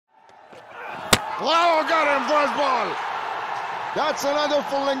Wow, got him first ball. That's another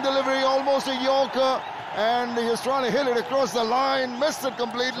full length delivery, almost a Yorker, and he's trying to hit it across the line, missed it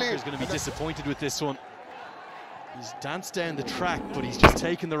completely. He's going to be disappointed with this one. He's danced down the track, but he's just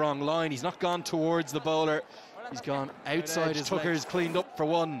taken the wrong line. He's not gone towards the bowler. He's gone outside his Tucker's cleaned up for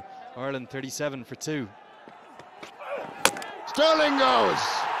one. Ireland 37 for 2. Sterling goes.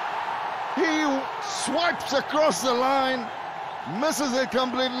 He swipes across the line, misses it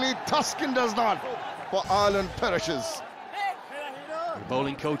completely. Taskin does not. For Ireland perishes. The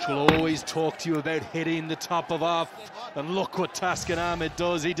bowling coach will always talk to you about hitting the top of off, and look what Taskin Ahmed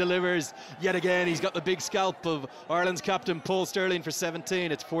does. He delivers yet again. He's got the big scalp of Ireland's captain Paul Stirling for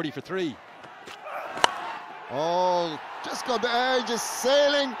 17. It's 40 for 3. Oh, just got the edge, is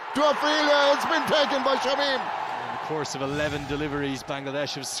sailing to a fielder. It's been taken by Shamim. In the course of 11 deliveries,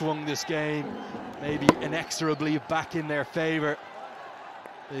 Bangladesh have swung this game maybe inexorably back in their favour.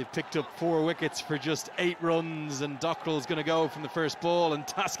 They've picked up 4 wickets for just 8 runs, and Dockrell's going to go from the first ball, and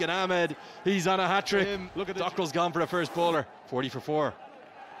Taskin Ahmed, he's on a hat-trick. Look at Dockrell's gone for a first bowler. 40 for 4.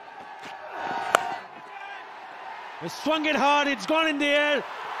 He swung it hard, it's gone in the air,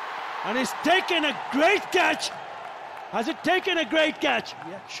 and he's taken a great catch. Has it taken a great catch?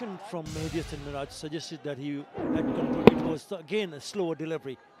 The action from Mehdias and Miraj suggested that he had control. It was again a slower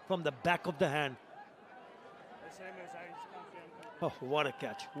delivery from the back of the hand. Oh, what a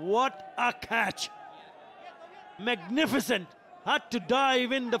catch. What a catch. Magnificent. Had to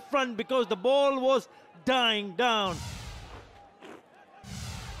dive in the front because the ball was dying down.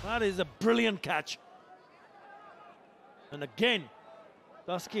 That is a brilliant catch. And again,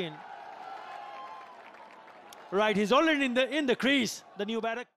 Taskin. Right, he's already in the crease, the new batter.